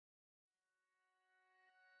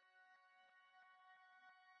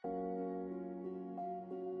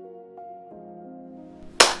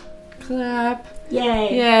Clap.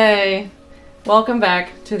 Yay. Yay. Welcome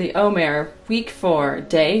back to the Omer, week 4,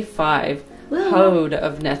 day 5, Woo. Hod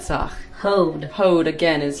of Netzach. Hod,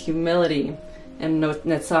 again, is humility, and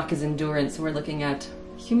Netzach is endurance. We're looking at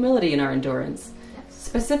humility in our endurance. Yes.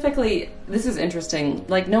 Specifically, this is interesting,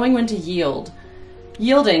 like knowing when to yield.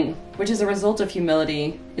 Yielding, which is a result of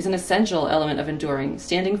humility, is an essential element of enduring.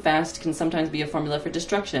 Standing fast can sometimes be a formula for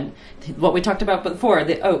destruction. What we talked about before,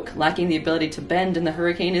 the oak, lacking the ability to bend in the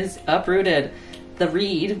hurricane, is uprooted. The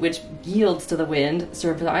reed, which yields to the wind,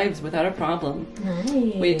 survives without a problem.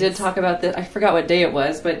 Nice. We did talk about that. I forgot what day it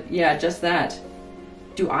was, but yeah, just that.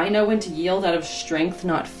 Do I know when to yield out of strength,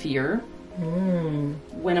 not fear?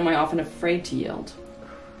 When am I often afraid to yield?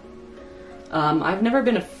 I've never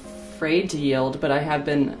been afraid to yield, but I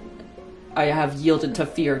have yielded to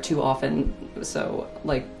fear too often, so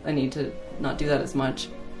like I need to not do that as much.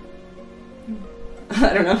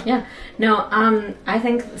 I don't know. Yeah. No, I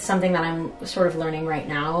think something that I'm sort of learning right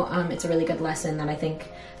now, it's a really good lesson that I think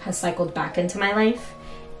has cycled back into my life,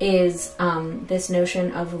 is this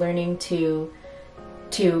notion of learning to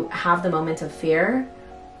have the moment of fear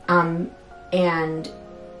and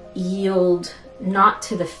yield not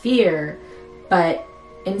to the fear, but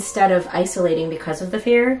instead of isolating because of the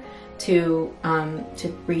fear, to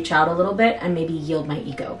reach out a little bit and maybe yield my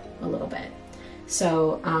ego a little bit.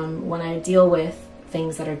 So when I deal with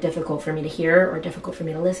things that are difficult for me to hear or difficult for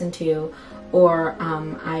me to listen to, or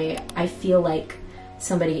I feel like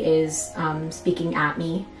somebody is speaking at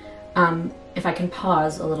me, if I can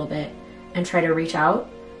pause a little bit and try to reach out,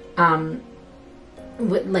 from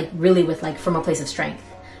a place of strength,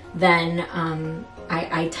 then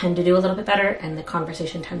I tend to do a little bit better, and the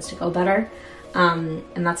conversation tends to go better.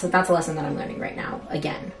 And that's a lesson that I'm learning right now.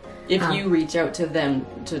 Again, if you reach out to them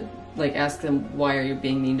to like ask them, why are you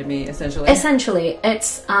being mean to me? Essentially,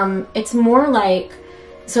 it's more like,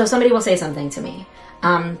 so somebody will say something to me,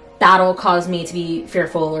 that'll cause me to be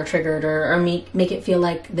fearful or triggered or make it feel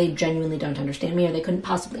like they genuinely don't understand me or they couldn't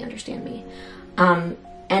possibly understand me.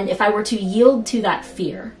 And if I were to yield to that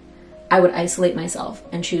fear, I would isolate myself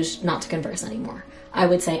and choose not to converse anymore. I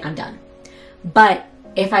would say, I'm done. But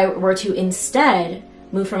if I were to instead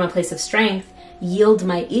move from a place of strength, yield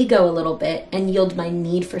my ego a little bit, and yield my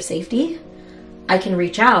need for safety, I can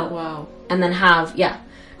reach out. Wow. And then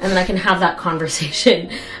I can have that conversation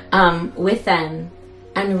with them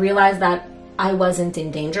and realize that I wasn't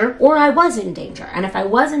in danger, or I was in danger. And if I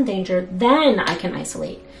was in danger, then I can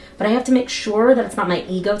isolate. But I have to make sure that it's not my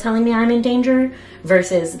ego telling me I'm in danger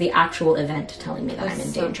versus the actual event telling me that I'm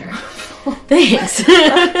in danger. Thanks.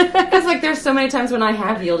 Because like there's so many times when I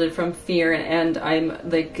have yielded from fear and I'm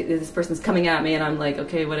like, this person's coming at me and I'm like,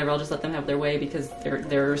 okay, whatever, I'll just let them have their way because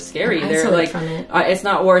they're scary. They're like, from it. It's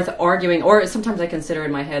not worth arguing. Or sometimes I consider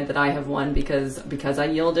in my head that I have won because I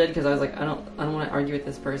yielded, because I was like, I don't want to argue with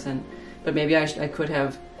this person. But maybe I could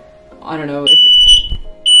have, I don't know.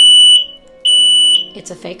 It's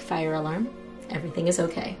a fake fire alarm. Everything is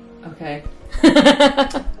okay. Okay.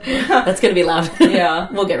 That's going to be loud. Yeah.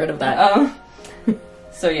 We'll get rid of that.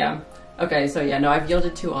 So yeah. Okay, so yeah, no, I've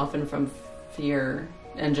yielded too often from fear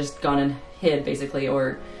and just gone and hid, basically,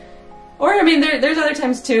 or I mean, there's other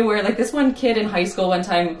times too where, like, this one kid in high school one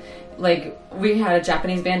time, like, we had a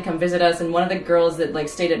Japanese band come visit us, and one of the girls that, like,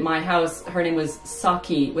 stayed at my house, her name was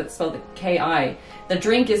Saki, spelled K-I. The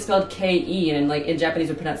drink is spelled K-E, and, like, in Japanese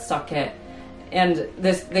we pronounce sake. And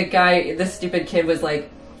this stupid kid was like,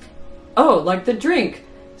 oh, like the drink.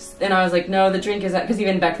 And I was like, no, the drink is, because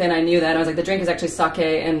even back then I knew that. And I was like, the drink is actually sake,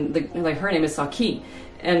 and her name is Saki.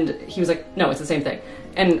 And he was like, no, it's the same thing.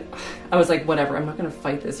 And I was like, whatever, I'm not going to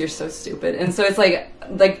fight this. You're so stupid. And so it's like,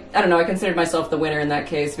 I don't know, I considered myself the winner in that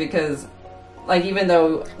case because, like, even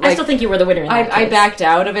though... Like, I still think you were the winner in that case. I backed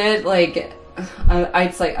out of it, like...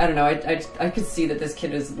 It's like, I don't know, I could see that this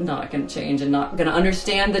kid is not going to change and not going to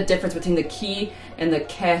understand the difference between the ki and the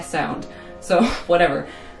ke sound. So, whatever.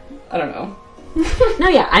 I don't know. No,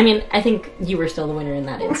 yeah, I mean, I think you were still the winner in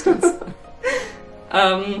that instance.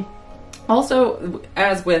 Also,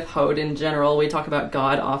 as with Hod in general, we talk about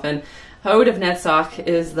God often. Hod of Netzach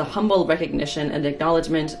is the humble recognition and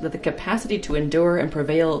acknowledgement that the capacity to endure and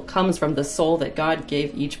prevail comes from the soul that God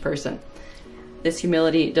gave each person. This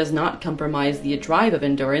humility does not compromise the drive of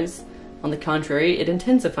endurance. On the contrary, it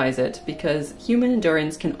intensifies it, because human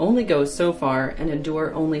endurance can only go so far and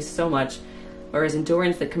endure only so much, whereas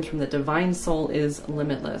endurance that comes from the divine soul is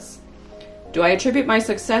limitless. Do I attribute my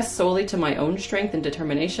success solely to my own strength and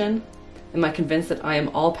determination? Am I convinced that I am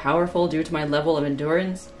all-powerful due to my level of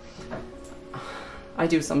endurance? I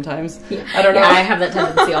do sometimes. Yeah. I don't know. Yeah, I have that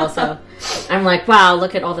tendency also. I'm like, wow,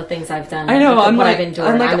 look at all the things I've done. I know. Look at I'm what like, I've endured.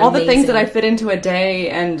 I'm like I'm all amazing. the things that I fit into a day,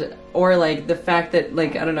 and or like the fact that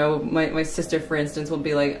like, I don't know, my sister, for instance, will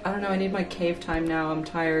be like, I don't know, I need my cave time now, I'm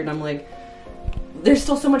tired. And I'm like, there's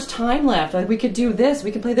still so much time left. Like, we could do this,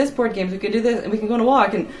 we could play this board games, we could do this, and we can go on a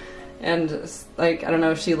walk. And like, I don't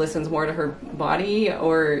know if she listens more to her body,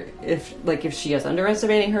 or if she is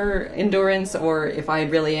underestimating her endurance, or if I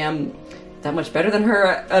really am that much better than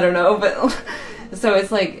her. I don't know, but so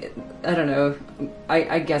it's like, I don't know.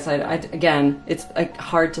 I guess I again, it's like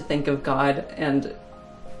hard to think of God and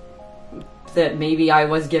that maybe I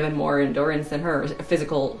was given more endurance than her,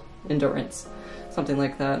 physical endurance, something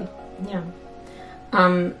like that. Yeah.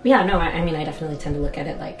 Yeah, no, I mean, I definitely tend to look at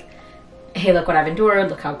it like, hey, look what I've endured,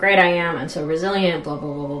 look how great I am, I'm so resilient, blah,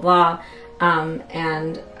 blah, blah, blah, blah.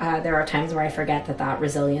 And there are times where I forget that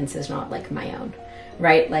resilience is not like my own,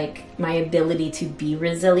 right? Like, my ability to be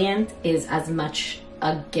resilient is as much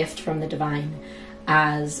a gift from the divine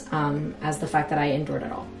as the fact that I endured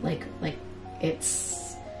it all. Like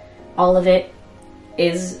it's, all of it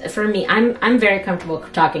is, for me, I'm very comfortable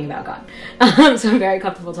talking about God. So I'm very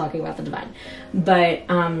comfortable talking about the divine. But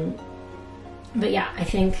yeah, I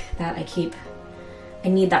think that I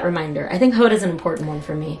need that reminder. I think Hod is an important one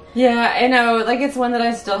for me. Yeah, I know. Like, it's one that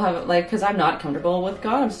I still have, like, because I'm not comfortable with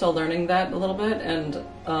God. I'm still learning that a little bit, and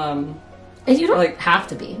you don't like have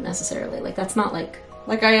to be necessarily. Like, that's not like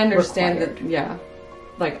I understand required. that. Yeah,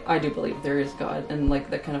 like, I do believe there is God and like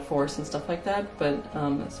that kind of force and stuff like that. But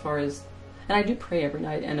as far as, and I do pray every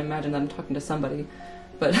night and imagine that I'm talking to somebody,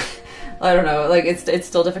 but I don't know. Like, it's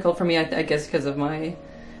still difficult for me. I guess because of my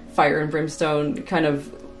fire and brimstone kind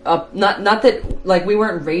of up. Not that like we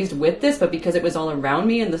weren't raised with this, but because it was all around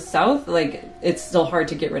me in the South, like, it's still hard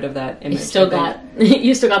to get rid of that image. You still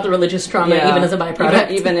got the religious trauma, yeah, even as a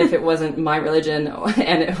byproduct. Even if it wasn't my religion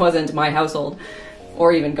and it wasn't my household,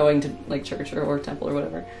 or even going to like church or temple or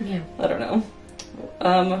whatever. Yeah, I don't know.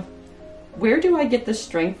 Where do I get the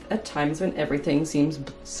strength at times when everything seems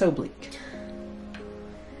so bleak?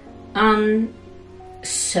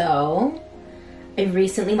 So I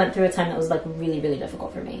recently went through a time that was like really, really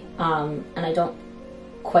difficult for me. And I don't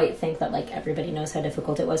quite think that like everybody knows how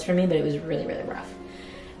difficult it was for me, but it was really, really rough.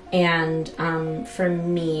 And for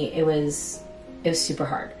me, it was super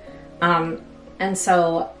hard. And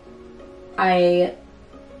so I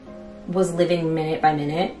was living minute by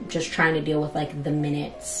minute, just trying to deal with like the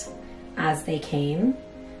minutes as they came.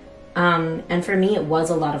 And for me, it was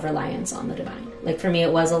a lot of reliance on the divine. Like, for me,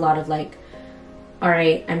 it was a lot of like, all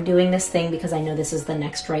right, I'm doing this thing because I know this is the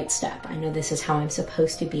next right step. I know this is how I'm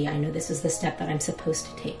supposed to be. I know this is the step that I'm supposed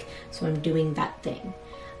to take. So I'm doing that thing.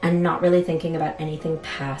 I'm not really thinking about anything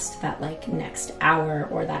past that like next hour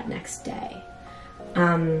or that next day.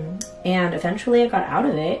 And eventually I got out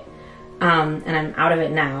of it. And I'm out of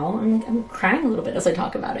it now. I'm crying a little bit as I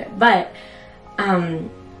talk about it. But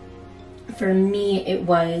for me, it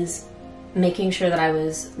was making sure that I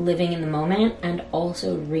was living in the moment and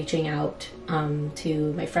also reaching out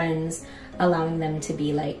to my friends, allowing them to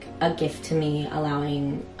be like a gift to me,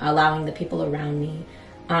 allowing the people around me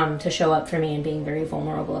to show up for me, and being very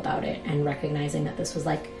vulnerable about it, and recognizing that this was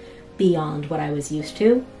like beyond what I was used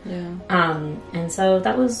to. Yeah. And so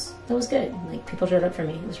that was good. Like, people showed up for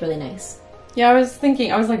me. It was really nice. Yeah, I was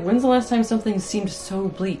like, when's the last time something seemed so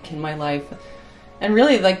bleak in my life? And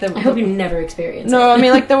really, like, I hope you never experience it. No, I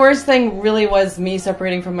mean, like, the worst thing really was me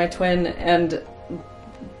separating from my twin, and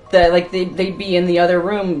like, they'd be in the other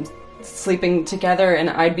room sleeping together, and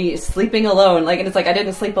I'd be sleeping alone. Like, and it's like, I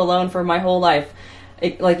didn't sleep alone for my whole life.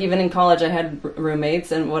 Like, even in college, I had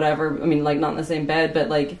roommates and whatever. I mean, like, not in the same bed, but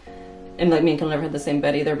like, and like, me and Kel never had the same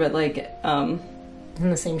bed either, but like, in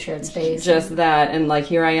the same shared space. Just that, and like,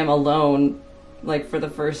 here I am alone, like, for the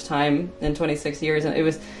first time in 26 years, and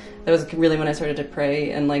that was really when I started to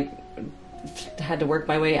pray, and like, had to work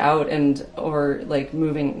my way out, and or like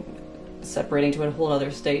separating to a whole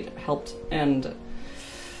other state helped. And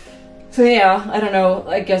so yeah, I don't know,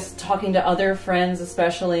 I guess talking to other friends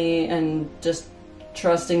especially, and just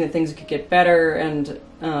trusting that things could get better, and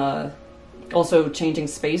also changing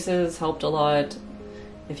spaces helped a lot.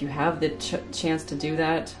 If you have the chance to do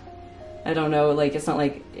that, I don't know, like, it's not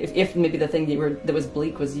like, if maybe the thing that was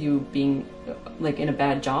bleak was you being like in a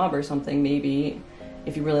bad job or something, maybe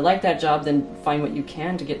if you really like that job, then find what you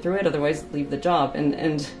can to get through it, otherwise leave the job,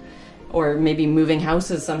 and or maybe moving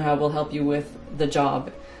houses somehow will help you with the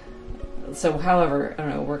job. So however, I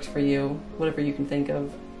don't know, works for you, whatever you can think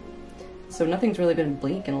of. So nothing's really been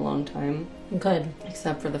bleak in a long time. Good.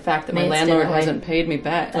 Except for the fact that my landlord hasn't paid me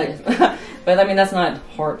back. Like, but I mean, that's not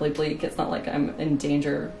horribly bleak. It's not like I'm in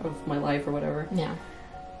danger of my life or whatever. Yeah.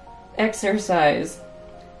 Exercise.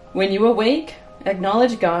 When you awake,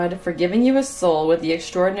 Acknowledge God for giving you a soul with the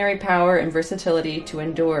extraordinary power and versatility to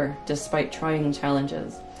endure despite trying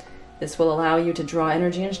challenges. This will allow you to draw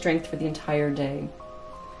energy and strength for the entire day.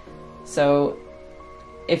 So,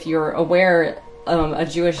 if you're aware, a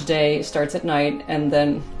Jewish day starts at night, and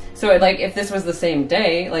then, so like if this was the same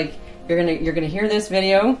day, like you're gonna hear this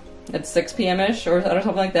video at 6 p.m.ish or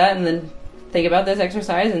something like that, and then think about this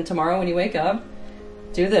exercise, and tomorrow when you wake up,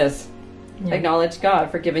 do this. Yeah. Acknowledge God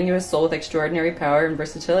for giving you a soul with extraordinary power and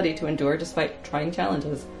versatility to endure despite trying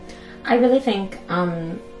challenges. I really think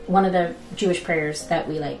one of the Jewish prayers that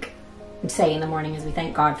we say in the morning is we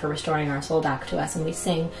thank God for restoring our soul back to us, and we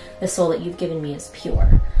sing, "The soul that you've given me is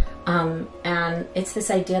pure." And it's this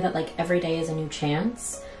idea that every day is a new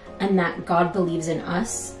chance, and that God believes in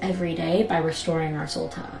us every day by restoring our soul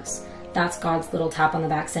to us. That's God's little tap on the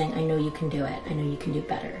back saying, "I know you can do it. I know you can do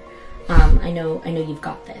better. I know you've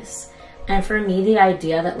got this." And for me, the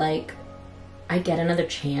idea that I get another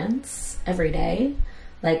chance every day,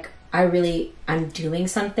 I'm doing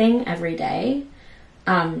something every day,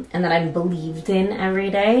 and that I'm believed in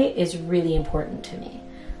every day is really important to me.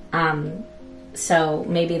 So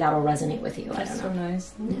maybe that'll resonate with you. I don't know. So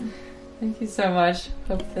nice. Yeah. Thank you so much.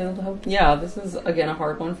 Yeah, this is again a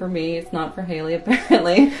hard one for me. It's not for Hayley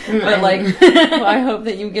apparently, but I hope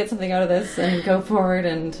that you get something out of this and go forward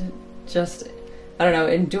and just, I don't know,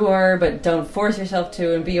 endure, but don't force yourself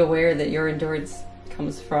to, and be aware that your endurance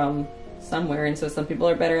comes from somewhere, and so some people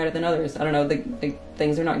are better at it than others. I don't know, the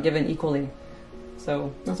things are not given equally.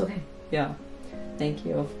 So that's okay. Yeah. Thank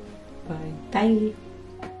you. Bye. Bye.